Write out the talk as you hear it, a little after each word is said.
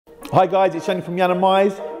Hi guys, it's Yianni from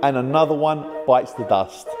Yiannimize, and another one bites the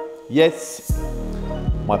dust. Yes,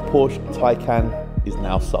 my Porsche Taycan is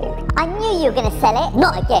now sold. I knew you were going to sell it.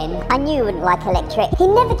 Not again. I knew you wouldn't like electric. He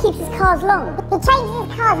never keeps his cars long. He changes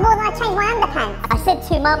his cars more than I change my underpants. I said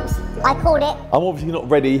 2 months. I called it. I'm obviously not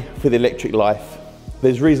ready for the electric life.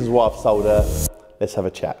 There's reasons why I've sold her. Let's have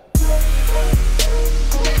a chat.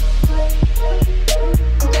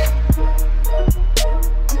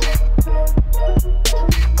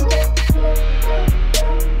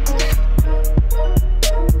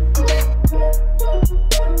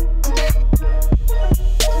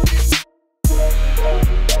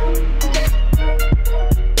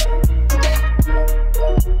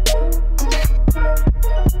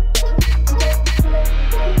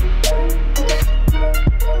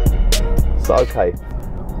 So, okay,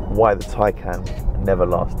 why the Taycan never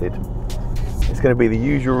lasted. It's going to be the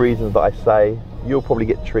usual reasons that I say. You'll probably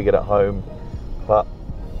get triggered at home, but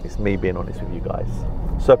it's me being honest with you guys.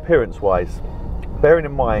 So appearance-wise, bearing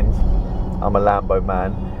in mind I'm a Lambo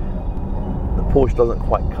man, the Porsche doesn't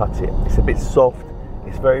quite cut it. It's a bit soft,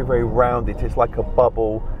 it's very, very rounded, it's like a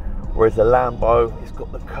bubble, whereas a Lambo, it's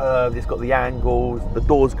got the curves, it's got the angles, the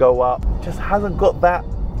doors go up, it just hasn't got that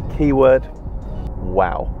keyword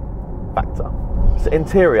wow factor. So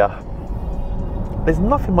interior, there's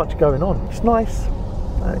nothing much going on. It's nice.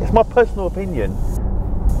 It's my personal opinion.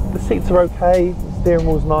 The seats are okay, the steering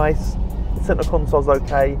wheel's nice, the centre console's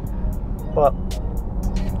okay, but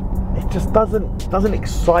it just doesn't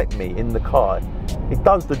excite me in the car. It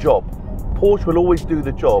does the job. Porsche will always do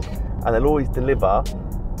the job and they'll always deliver,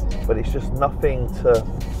 but it's just nothing to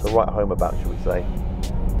write home about, shall we say.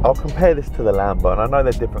 I'll compare this to the Lambo, and I know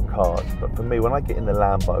they're different cars, but for me, when I get in the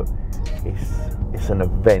Lambo, it's an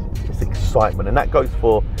event, it's excitement, and that goes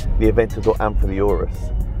for the Aventador and for the Urus.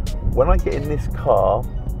 When I get in this car,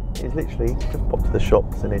 it's literally just pop to the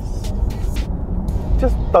shops and it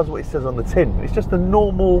just does what it says on the tin. It's just a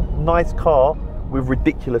normal, nice car with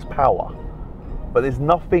ridiculous power. But there's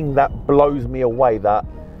nothing that blows me away that,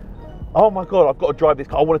 oh my God, I've got to drive this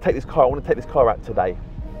car, I want to take this car out today.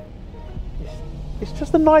 It's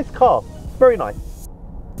just a nice car, it's very nice,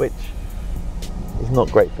 which is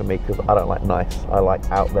not great for me because I don't like nice. I like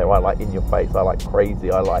out there, I like in your face, I like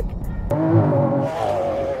crazy, I like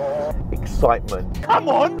excitement. Come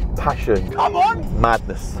on! Passion. Come on!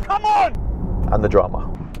 Madness. Come on! And the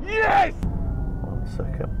drama. Yes! 1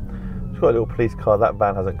 second. Just got a little police car, that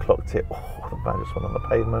van hasn't clocked it. Oh, the van just went on the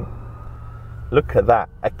pavement. Look at that,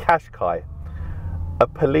 a Qashqai. A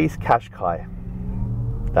police Qashqai.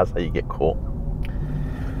 That's how you get caught.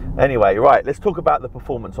 Anyway, right, let's talk about the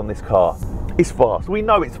performance on this car. It's fast, we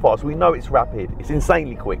know it's fast, we know it's rapid, it's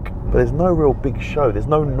insanely quick, but there's no real big show, there's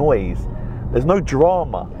no noise, there's no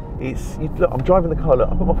drama. Look, I'm driving the car, look,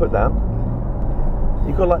 I put my foot down,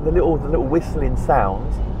 you've got like the little whistling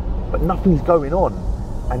sounds, but nothing's going on,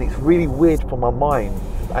 and it's really weird for my mind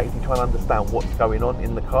to actually try and understand what's going on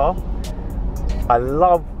in the car. I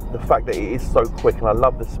love the fact that it is so quick, and I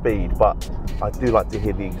love the speed, but I do like to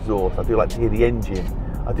hear the exhaust, I do like to hear the engine,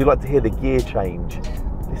 I do like to hear the gear change.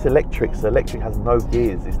 This electric has no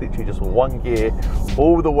gears. It's literally just one gear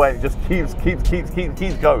all the way. It just keeps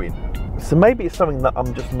going. So maybe it's something that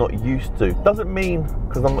I'm just not used to. Doesn't mean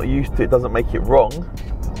because I'm not used to it doesn't make it wrong,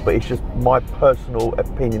 but it's just my personal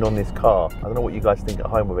opinion on this car. I don't know what you guys think at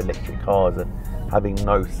home with electric cars and having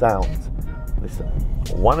no sounds. Listen,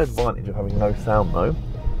 one advantage of having no sound though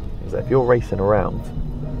is that if you're racing around,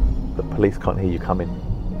 the police can't hear you coming.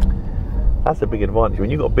 That's a big advantage. When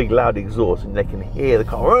you've got a big loud exhaust and they can hear the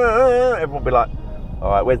car, everyone will be like, all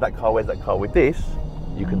right, where's that car, where's that car? With this,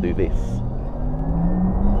 you can do this.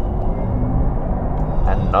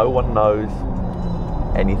 And no one knows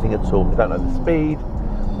anything at all. They don't know the speed,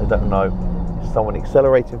 they don't know, is someone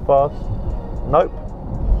accelerating fast? Nope.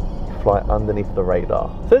 You fly underneath the radar.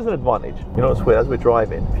 So there's an advantage. You know what's weird, as we're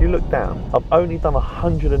driving, if you look down, I've only done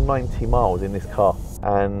 190 miles in this car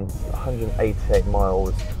and 188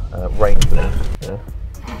 miles range length. Yeah.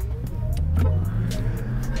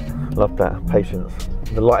 Love that, patience.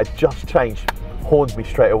 The light had just changed, horns me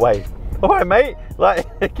straight away. All right, mate,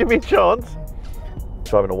 like, give me a chance.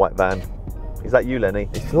 Driving a white van. Is that you, Lenny?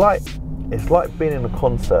 It's like being in a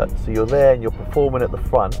concert. So you're there and you're performing at the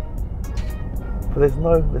front, but there's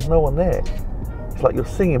no one there. It's like you're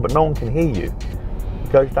singing, but no one can hear you.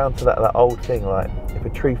 It goes down to that old thing, like if a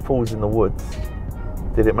tree falls in the woods,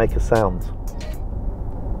 did it make a sound?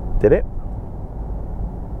 Did it?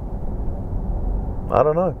 I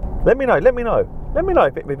don't know. Let me know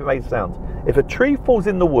if it made sounds. If a tree falls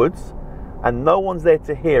in the woods and no one's there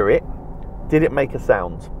to hear it, did it make a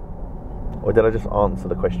sound? Or did I just answer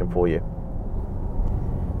the question for you?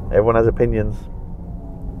 Everyone has opinions.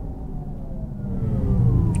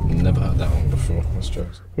 Never heard that one before. That's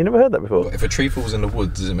jokes. You never heard that before? But if a tree falls in the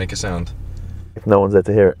woods, does it make a sound? If no one's there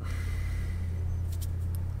to hear it.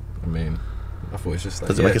 I mean, I thought it's just like...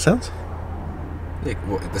 Does it make a sound? Yeah,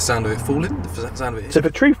 what, the sound of it falling? The sound of it... So if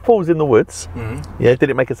a tree falls in the woods, yeah,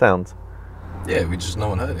 did it make a sound? Yeah, no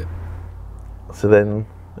one heard it. So then,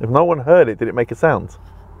 if no one heard it, did it make a sound?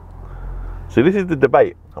 So this is the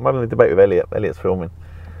debate. I'm having a debate with Elliot. Elliot's filming.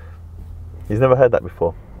 He's never heard that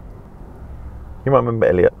before. You might remember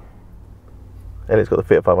Elliot. Elliot's got the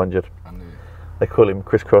Fiat 500. I knew it. They call him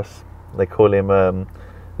Crisscross. They call him,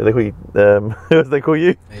 they call you, who do they call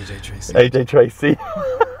you? AJ Tracy. AJ Tracy.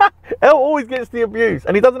 El always gets the abuse,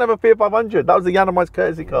 and he doesn't have a Fiat 500. That was a Yiannimize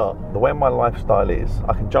courtesy car. The way my lifestyle is,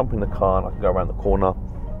 I can jump in the car and I can go around the corner.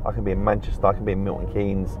 I can be in Manchester, I can be in Milton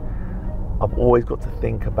Keynes. I've always got to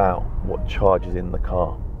think about what charge is in the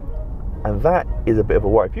car. And that is a bit of a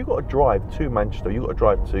worry. If you've got to drive to Manchester, you've got to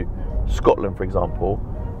drive to Scotland, for example,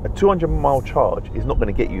 a 200-mile charge is not going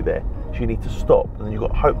to get you there. So you need to stop, and then you've got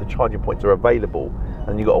to hope the charging points are available,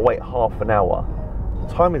 and you've got to wait half an hour.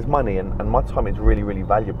 Time is money, and my time is really, really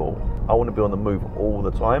valuable. I want to be on the move all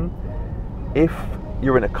the time. If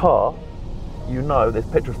you're in a car, you know there's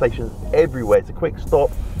petrol stations everywhere. It's a quick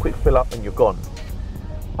stop, quick fill up, and you're gone.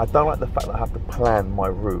 I don't like the fact that I have to plan my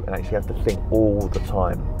route and actually have to think all the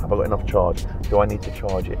time. Have I got enough charge? Do I need to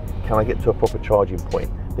charge it? Can I get to a proper charging point?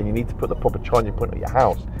 Then you need to put the proper charging point at your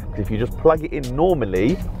house. Because if you just plug it in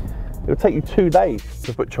normally, it'll take you 2 days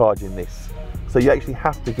to put charge in this. So you actually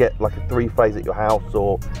have to get like a 3-phase at your house,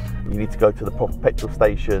 or you need to go to the proper petrol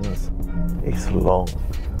stations. It's long.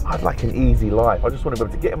 I'd like an easy life. I just want to be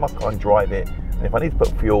able to get in my car and drive it. And if I need to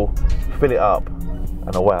put fuel, fill it up,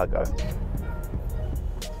 and away I go.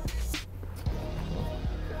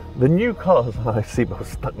 The new cars, I see, but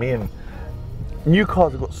stuck me in. New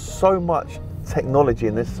cars have got so much technology,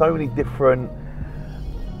 and there's so many different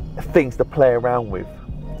things to play around with.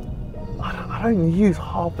 I don't use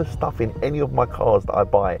half the stuff in any of my cars that I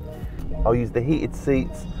buy. I'll use the heated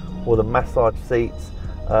seats or the massage seats.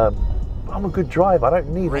 I'm a good driver. I don't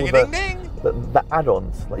need all the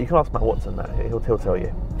add-ons. Like, you can ask Matt Watson that. He'll tell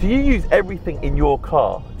you. Do you use everything in your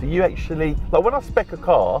car? Do you actually, like when I spec a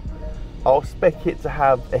car, I'll spec it to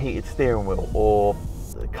have a heated steering wheel, or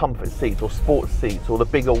comfort seats, or sports seats, or the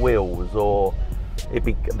bigger wheels, or it'd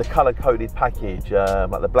be the color-coded package,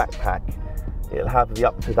 like the black pack. It'll have the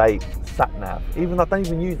up-to-date sat-nav. Even though I don't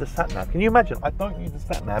even use the sat-nav. Can you imagine? I don't use the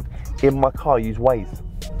sat-nav in my car, I use Waze.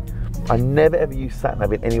 I never ever use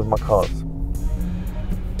sat-nav in any of my cars.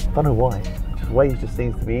 I don't know why. Waze just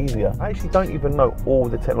seems to be easier. I actually don't even know all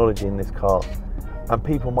the technology in this car. And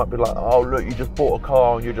people might be like, oh look, you just bought a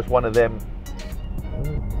car and you're just one of them.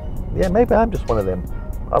 Yeah, maybe I'm just one of them.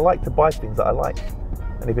 I like to buy things that I like.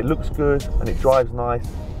 And if it looks good and it drives nice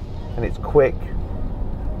and it's quick,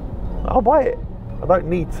 I'll buy it. I don't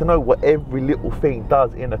need to know what every little thing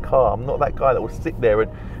does in a car. I'm not that guy that will sit there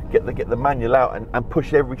and get the manual out and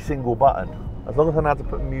push every single button. As long as I know how to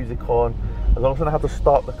put music on, as long as I know how to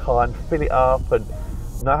start the car and fill it up, and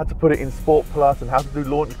know how to put it in Sport Plus, and how to do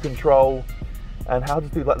launch control, and how to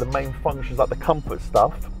do like the main functions like the comfort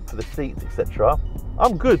stuff for the seats, etc.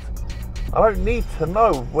 I'm good. I don't need to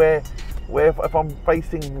know where if I'm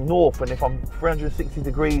facing north, and if I'm 360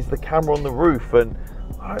 degrees, the camera on the roof, and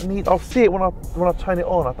I'll see it when I turn it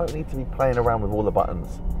on. I don't need to be playing around with all the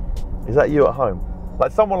buttons. Is that you at home?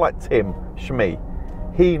 Like someone like Tim Schmee,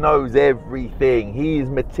 he knows everything. He is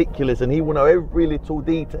meticulous, and he will know every little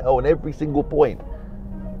detail and every single point.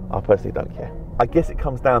 I personally don't care. I guess it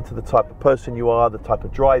comes down to the type of person you are, the type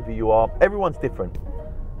of driver you are. Everyone's different,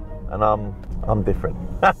 and I'm different.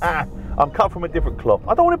 I'm cut from a different cloth.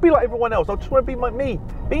 I don't want to be like everyone else. I just want to be like me.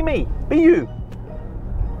 Be me. Be you.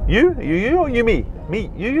 You or you me? Me,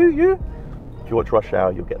 you. If you watch Rush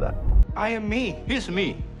Hour, you'll get that. I am me. He's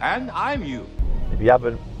me, and I'm you. If you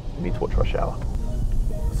haven't, you need to watch Rush Hour.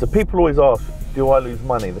 So people always ask, do I lose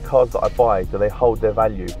money? The cars that I buy, do they hold their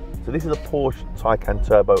value? So this is a Porsche Taycan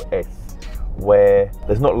Turbo S, where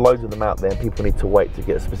there's not loads of them out there and people need to wait to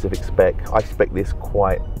get a specific spec. I spec this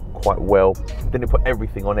quite well. Didn't put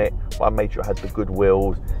everything on it, but I made sure it had the good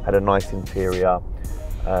wheels, had a nice interior,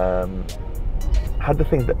 had the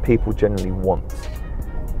things that people generally want.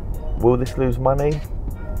 Will this lose money?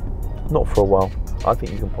 Not for a while. I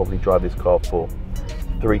think you can probably drive this car for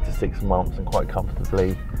 3 to 6 months and quite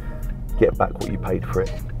comfortably get back what you paid for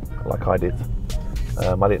it, like I did.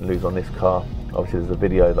 I didn't lose on this car. Obviously there's a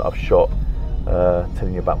video that I've shot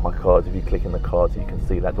telling you about my cars. If you click in the cars, you can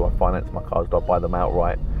see that. Do I finance my cars? Do I buy them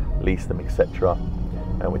outright, lease them, etc.?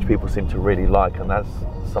 Which people seem to really like, and that's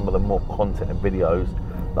some of the more content and videos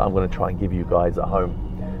that I'm going to try and give you guys at home.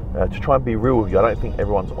 To try and be real with you. I don't think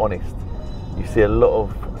everyone's honest. You see a lot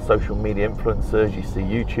of social media influencers, you see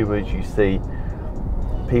YouTubers, you see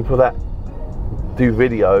people that do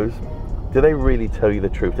videos. Do they really tell you the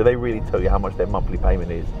truth? Do they really tell you how much their monthly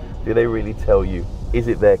payment is? Do they really tell you, is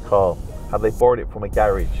it their car? Have they borrowed it from a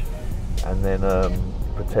garage and then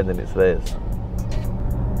pretending it's theirs?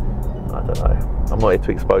 I don't know. I'm not here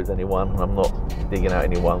to expose anyone, and I'm not digging out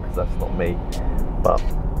anyone because that's not me. But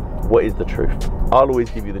what is the truth? I'll always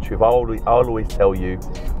give you the truth. I'll always tell you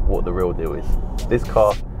what the real deal is. This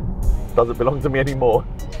car doesn't belong to me anymore.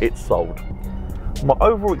 It's sold. My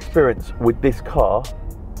overall experience with this car,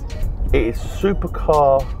 it is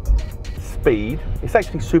supercar speed. It's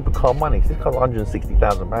actually supercar money. This car's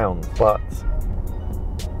 £160,000, but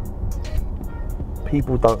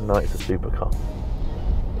people don't know it's a supercar.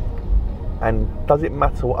 And does it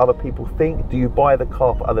matter what other people think? Do you buy the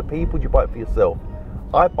car for other people? Do you buy it for yourself?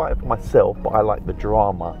 I buy it for myself, but I like the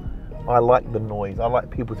drama. I like the noise. I like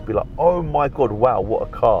people to be like, oh my God, wow, what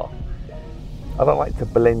a car. I don't like to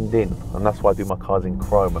blend in, and that's why I do my cars in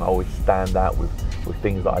chrome, and I always stand out with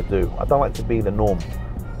things that I do. I don't like to be the norm.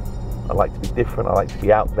 I like to be different. I like to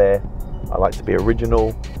be out there. I like to be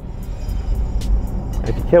original. And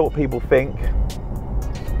if you care what people think,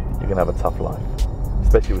 you're gonna have a tough life,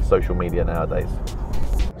 especially with social media nowadays.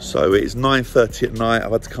 So it's 9:30 at night.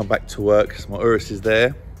 I've had to come back to work because my Urus is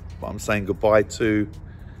there, but I'm saying goodbye to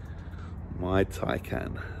my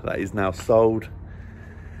Taycan. That is now sold.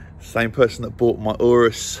 Same person that bought my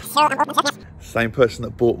Urus, same person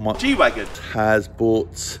that bought my G-Wagon has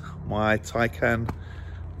bought my Taycan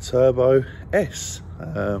Turbo S.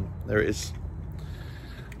 There it is.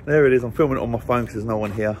 There it is. I'm filming it on my phone because there's no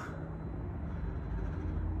one here.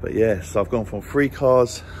 But yeah, so I've gone from 3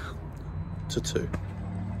 cars to 2.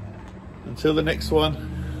 Until the next one.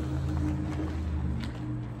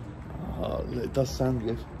 Oh, it does sound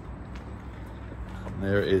good. And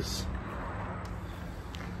there it is.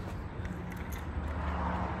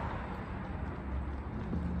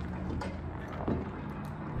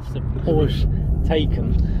 It's the Porsche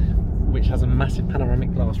Taycan, which has a massive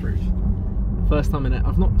panoramic glass roof. First time in it.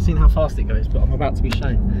 I've not seen how fast it goes, but I'm about to be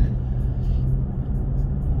shown.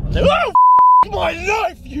 Oh, my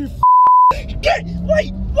life, you get!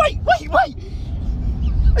 Wait!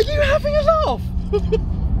 Are you having a laugh?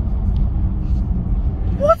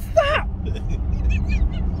 What's that?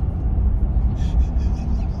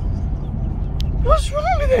 What's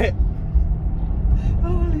wrong with it?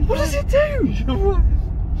 What does it do?